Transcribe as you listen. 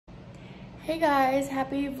Hey guys,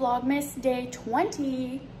 happy Vlogmas day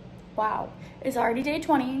 20. Wow, it's already day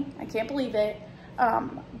 20. I can't believe it.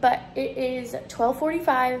 But it is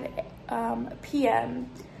 12:45 p.m.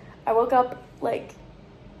 I woke up like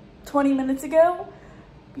 20 minutes ago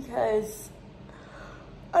because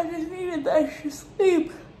I just needed the extra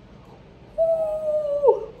sleep.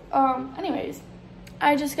 Woo! Anyways,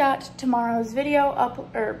 I just got tomorrow's video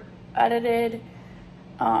edited.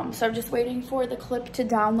 So I'm just waiting for the clip to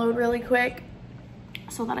download really quick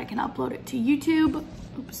so that I can upload it to YouTube.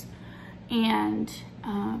 Oops. And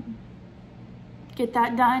get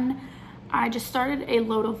that done. I just started a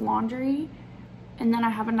load of laundry and then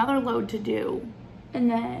I have another load to do.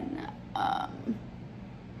 And then I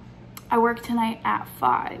work tonight at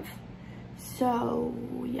 5. So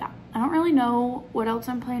yeah, I don't really know what else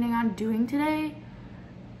I'm planning on doing today.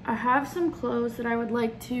 I have some clothes that I would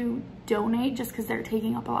like to donate just because they're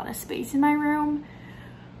taking up a lot of space in my room,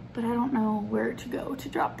 but I don't know where to go to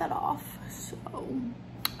drop that off. So,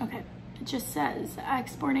 okay, it just says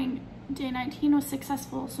exporting day 19 was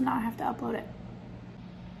successful, so now I have to upload it.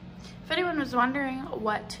 If anyone was wondering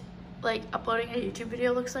what like uploading a YouTube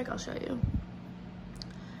video looks like, I'll show you.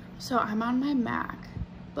 So I'm on my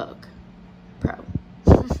MacBook Pro.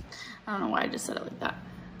 I don't know why I just said it like that.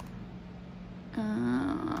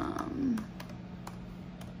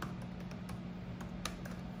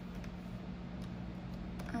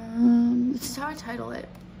 This is how I title it.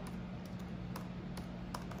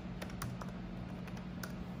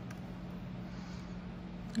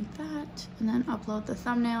 Like that, and then upload the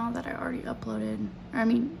thumbnail that I already uploaded, or I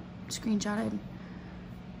mean, screenshotted.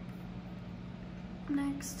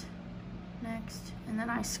 Next, and then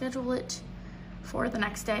I schedule it for the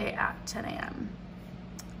next day at 10 a.m.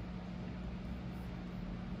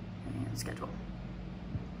 and schedule.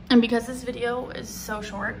 And because this video is so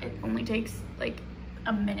short, it only takes like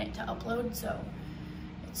a minute to upload, so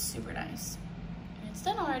it's super nice. And it's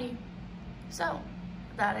done already. So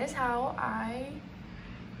that is how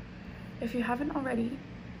if you haven't already,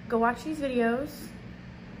 go watch these videos,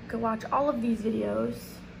 go watch all of these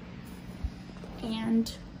videos,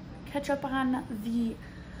 and catch up on the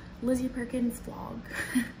Lizzie Perkins vlog.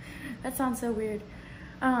 That sounds so weird.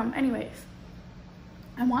 Anyways,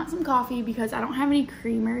 I want some coffee because I don't have any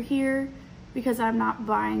creamer here because I'm not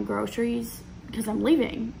buying groceries because I'm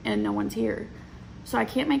leaving and no one's here. So I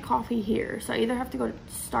can't make coffee here. So I either have to go to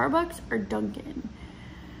Starbucks or Dunkin'.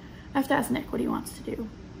 I have to ask Nick what he wants to do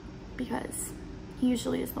because he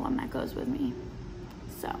usually is the one that goes with me.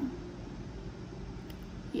 So,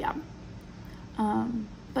 yeah.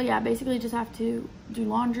 But yeah, basically just have to do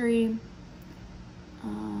laundry.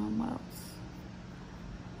 What else?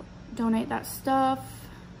 Donate that stuff.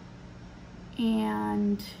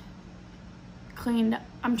 And cleaned.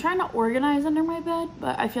 I'm trying to organize under my bed,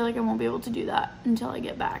 but I feel like I won't be able to do that until I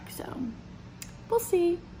get back, so we'll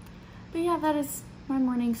see. But yeah, that is my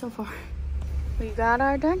morning so far. We got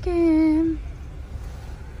our Dunkin'.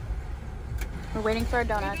 We're waiting for our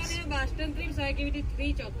donuts. Thank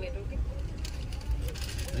you.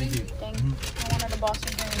 Thank you. I wanted a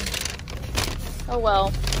Boston cream. Oh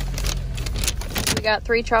well. We got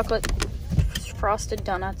 3 chocolate frosted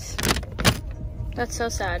donuts. That's so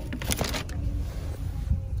sad.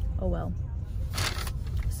 Oh well.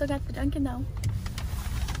 Still got the Dunkin' though.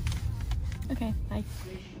 Okay, bye.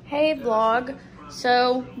 Hey vlog.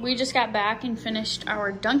 So we just got back and finished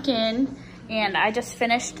our Dunkin', and I just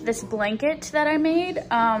finished this blanket that I made.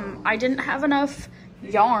 I didn't have enough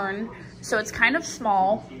yarn, so it's kind of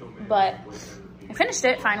small, but I finished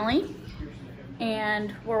it finally.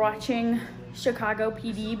 And we're watching Chicago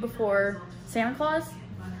PD before Santa Claus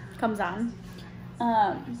comes on.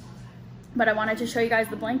 But I wanted to show you guys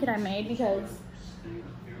the blanket I made because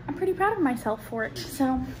I'm pretty proud of myself for it.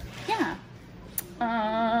 So yeah,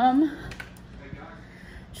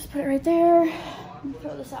 just put it right there. Let me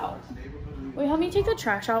throw this out. Will you help me take the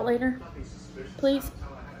trash out later, please?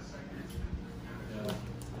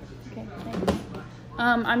 Okay, thanks.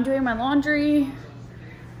 I'm doing my laundry,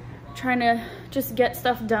 trying to just get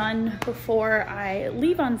stuff done before I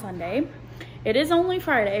leave on Sunday. It is only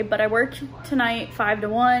Friday, but I work tonight 5 to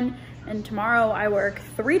 1, and tomorrow I work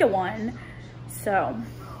 3 to 1. So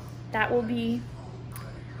that will be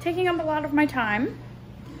taking up a lot of my time.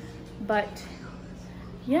 But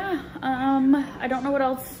yeah, I don't know what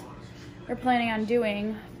else we're planning on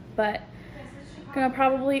doing, but I'm gonna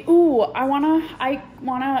probably, I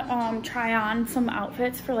wanna try on some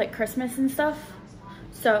outfits for like Christmas and stuff.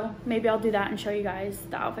 So maybe I'll do that and show you guys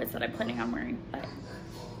the outfits that I'm planning on wearing. But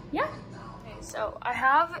yeah. So I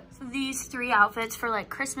have these 3 outfits for like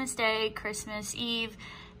Christmas Day, Christmas Eve,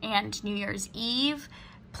 and New Year's Eve.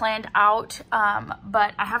 planned out,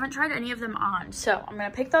 but I haven't tried any of them on. So I'm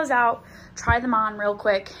gonna pick those out, try them on real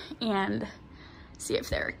quick, and see if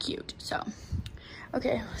they're cute. So,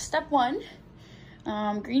 okay, step one,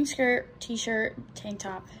 green skirt, t-shirt, tank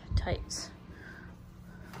top, tights.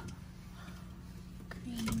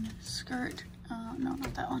 Green skirt, no,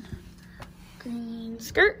 not that one. Green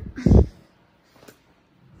skirt.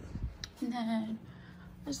 And then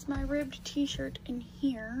this is my ribbed t-shirt in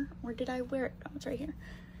here. Where did I wear it? Oh, it's right here.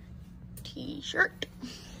 T-shirt.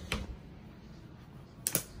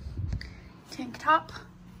 Tank top.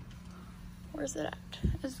 Where's it at?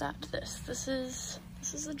 Is that this? This is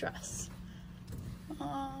a dress.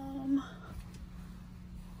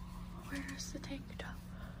 Where's the tank top?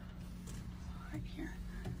 Right here.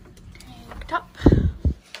 Tank top.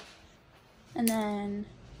 And then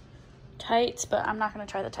tights, but I'm not gonna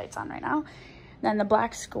try the tights on right now. Then the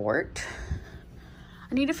black skirt.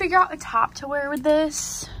 I need to figure out a top to wear with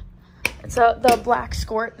this. It's the black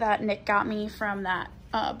skirt that Nick got me from that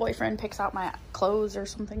boyfriend picks out my clothes or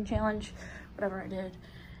something challenge, whatever I did.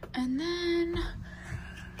 And then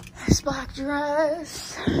this black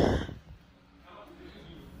dress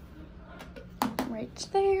right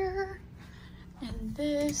there, and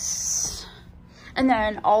this, and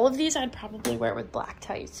then all of these I'd probably wear with black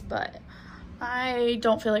tights, but I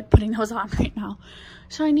don't feel like putting those on right now.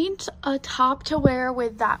 So I need a top to wear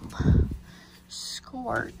with that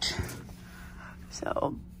skirt.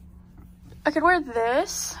 So I could wear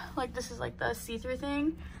this, like this is like the see-through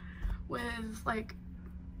thing with like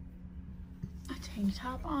a tank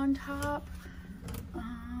top on top.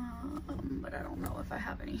 But I don't know if I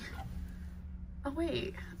have any. Oh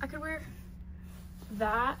wait, I could wear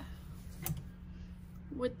that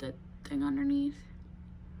with the thing underneath.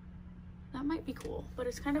 That might be cool, but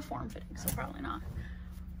it's kind of form-fitting, so probably not.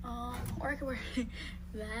 Or I could wear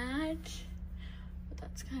that, but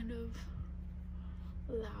that's kind of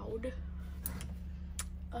loud.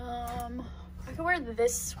 I could wear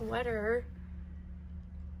this sweater,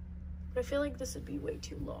 but I feel like this would be way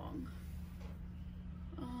too long.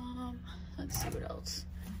 Let's see what else.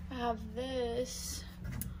 I have this,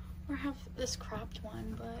 or I have this cropped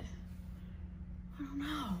one, but I don't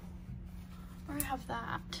know. Or I have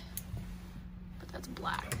that, but that's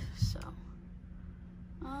black, so.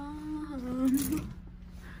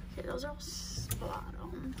 Okay, those are all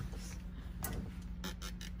bottoms.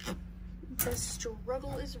 The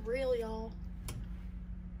struggle is real, y'all.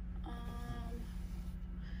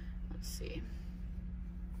 Let's see.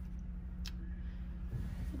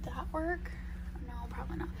 Would that work? No,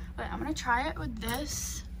 probably not. But I'm gonna try it with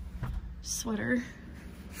this sweater,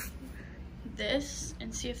 this,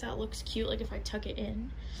 and see if that looks cute, like if I tuck it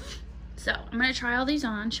in. So I'm gonna try all these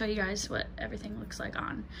on, show you guys what everything looks like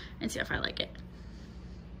on, and see if I like it.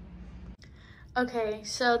 Okay,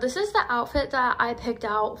 so this is the outfit that I picked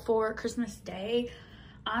out for Christmas Day.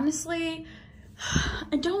 Honestly,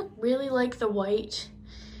 I don't really like the white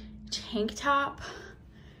tank top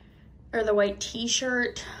or the white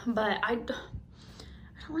t-shirt, but I don't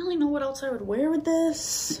really know what else I would wear with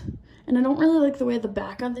this. And I don't really like the way the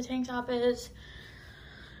back of the tank top is.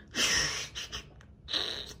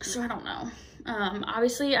 So I don't know.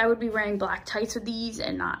 Obviously I would be wearing black tights with these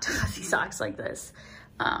and not fuzzy socks like this.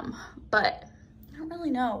 But I don't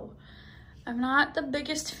really know. I'm not the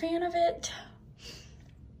biggest fan of it.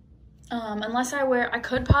 Unless I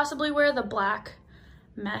could possibly wear the black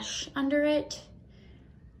mesh under it.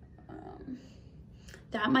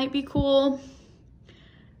 That might be cool.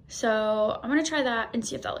 So I'm gonna try that and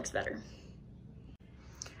see if that looks better.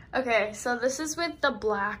 Okay, so this is with the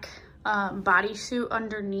black bodysuit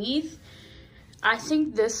underneath. I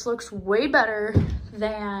think this looks way better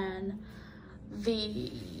than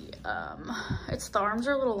the, the arms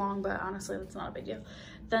are a little long, but honestly, that's not a big deal.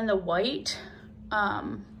 Then the white,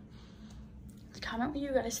 comment what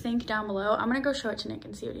you guys think down below. I'm gonna go show it to Nick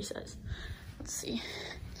and see what he says. Let's see.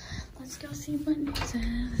 Let's go see what Nick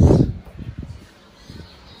says.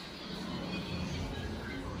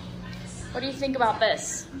 What do you think about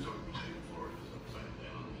this?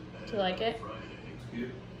 Do you like it?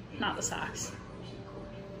 Not the socks.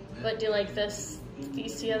 But do you like these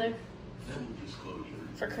together?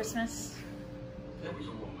 For Christmas?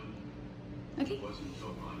 Okay.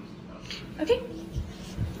 Okay.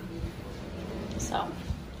 So,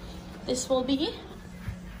 this will be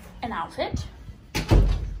an outfit.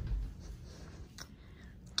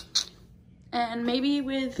 And maybe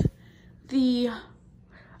with the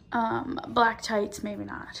black tights, maybe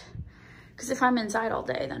not. Because if I'm inside all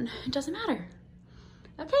day, then it doesn't matter.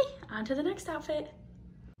 Okay, on to the next outfit.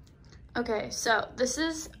 Okay, so this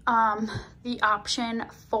is the option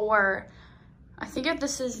for I think if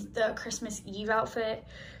this is the Christmas Eve outfit.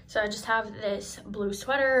 So I just have this blue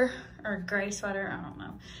sweater or gray sweater, I don't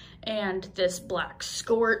know. And this black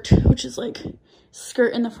skirt, which is like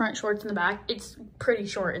skirt in the front, shorts in the back. It's pretty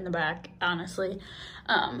short in the back, honestly.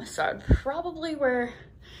 So I'd probably wear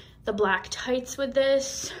the black tights with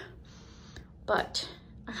this, but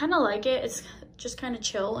I kind of like it. It's just kind of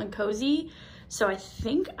chill and cozy. So I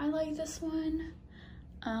think I like this one.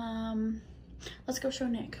 Let's go show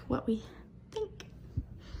Nick what we think.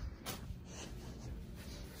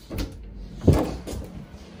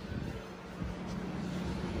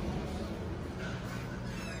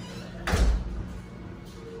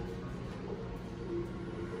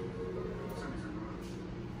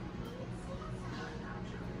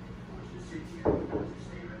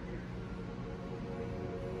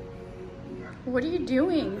 What are you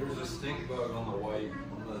doing? There's a stink bug on the white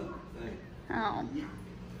on the thing. Oh.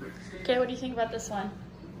 Okay, what do you think about this one?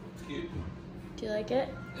 It's cute. Do you like it?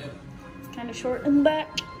 Yeah. It's kind of short in the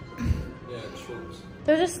back. Yeah, it's short.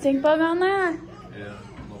 There's a stink bug on that? Yeah,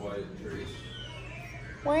 on the white trees.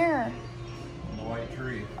 Where? On the white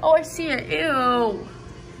tree. Oh, I see it. Ew.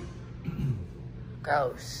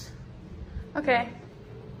 Gross. Okay.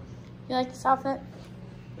 You like this outfit?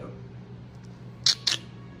 Yep.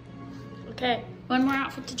 Okay, one more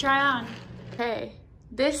outfit to try on. Okay,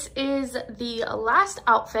 this is the last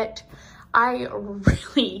outfit. I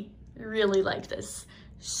really like this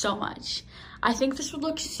so much. I think this would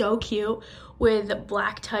look so cute with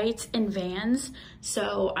black tights and Vans.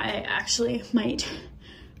 So I actually might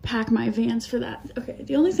pack my Vans for that. Okay,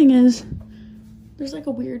 the only thing is there's like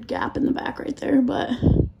a weird gap in the back right there, but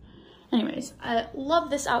anyways, I love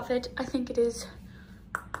this outfit. I think it is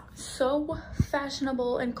so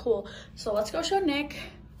fashionable and cool. So let's go show Nick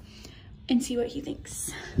and see what he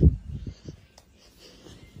thinks.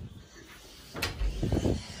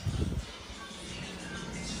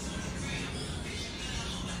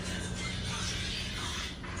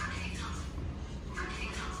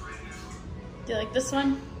 Do you like this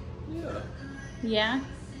one? Yeah. Yeah?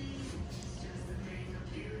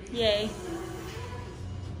 Yay.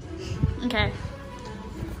 Okay.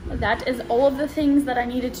 That is all of the things that I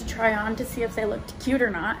needed to try on to see if they looked cute or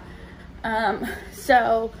not.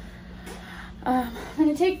 So I'm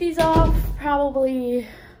gonna take these off, probably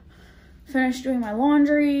finish doing my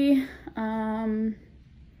laundry.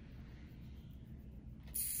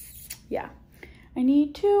 Yeah, I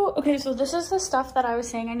need to, okay, so this is the stuff that I was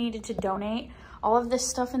saying I needed to donate. All of this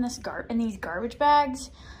stuff in these garbage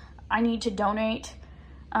bags, I need to donate,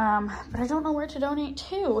 but I don't know where to donate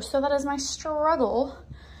to, so that is my struggle.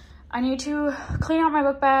 I need to clean out my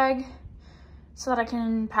book bag so that I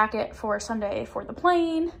can pack it for Sunday for the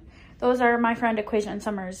plane. Those are my friend Equation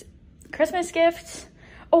Summer's Christmas gifts.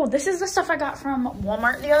 Oh, this is the stuff I got from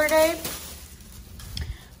Walmart the other day.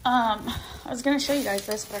 I was gonna show you guys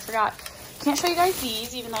this, but I forgot. Can't show you guys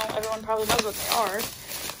these, even though everyone probably knows what they are.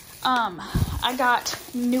 I got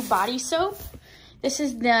new body soap. This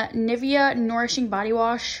is the Nivea Nourishing Body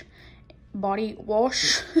Wash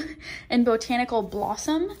and Botanical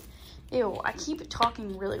Blossom. Ew, I keep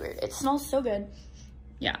talking really weird. It smells so good.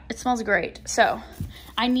 Yeah, it smells great. So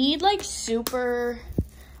I need like super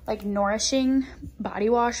like nourishing body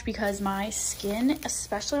wash because my skin,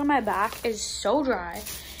 especially on my back, is so dry.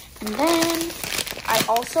 And then I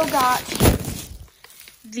also got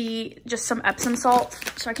just some Epsom salt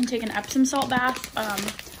so I can take an Epsom salt bath,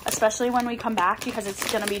 especially when we come back because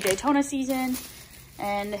it's gonna be Daytona season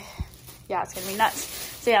and yeah, it's gonna be nuts.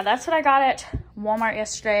 So yeah, that's what I got at Walmart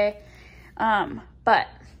yesterday. But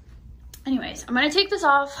anyways, I'm gonna take this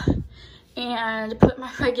off and put my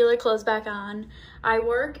regular clothes back on. I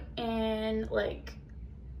work in like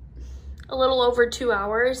a little over 2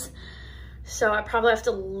 hours, so I probably have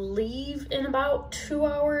to leave in about 2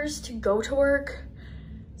 hours to go to work.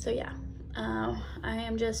 So yeah, I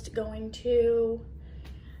am just going to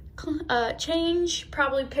change,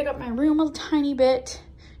 probably pick up my room a tiny bit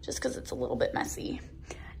just because it's a little bit messy.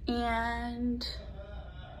 And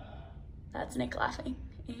that's Nick laughing.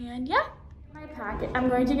 And yeah, my packet. I'm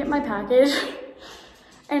going to get my package.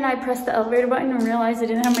 And I pressed the elevator button and realized I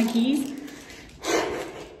didn't have my keys.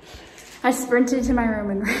 I sprinted to my room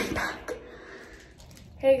and ran back.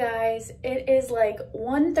 Hey guys, it is like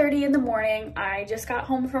 1:30 in the morning. I just got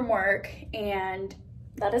home from work and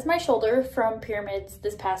that is my shoulder from Pyramids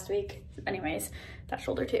this past week. Anyways, that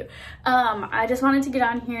shoulder too. I just wanted to get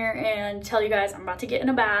on here and tell you guys I'm about to get in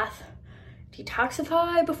a bath,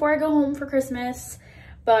 detoxify before I go home for Christmas.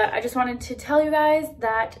 But I just wanted to tell you guys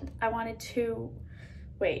that I wanted to,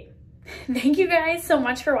 thank you guys so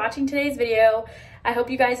much for watching today's video. I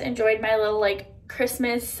hope you guys enjoyed my little like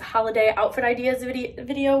Christmas holiday outfit ideas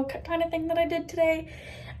video kind of thing that I did today.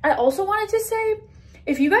 I also wanted to say,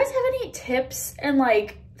 if you guys have any tips and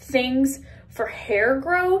like things for hair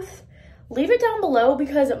growth, leave it down below,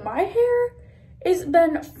 because my hair has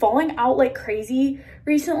been falling out like crazy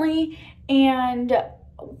recently, and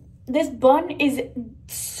this bun is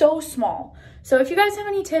so small. So if you guys have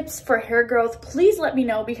any tips for hair growth, please let me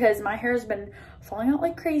know, because my hair has been falling out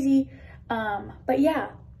like crazy. But yeah,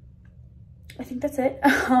 I think that's it.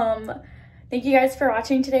 Thank you guys for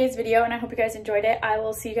watching today's video, and I hope you guys enjoyed it. I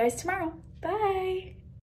will see you guys tomorrow.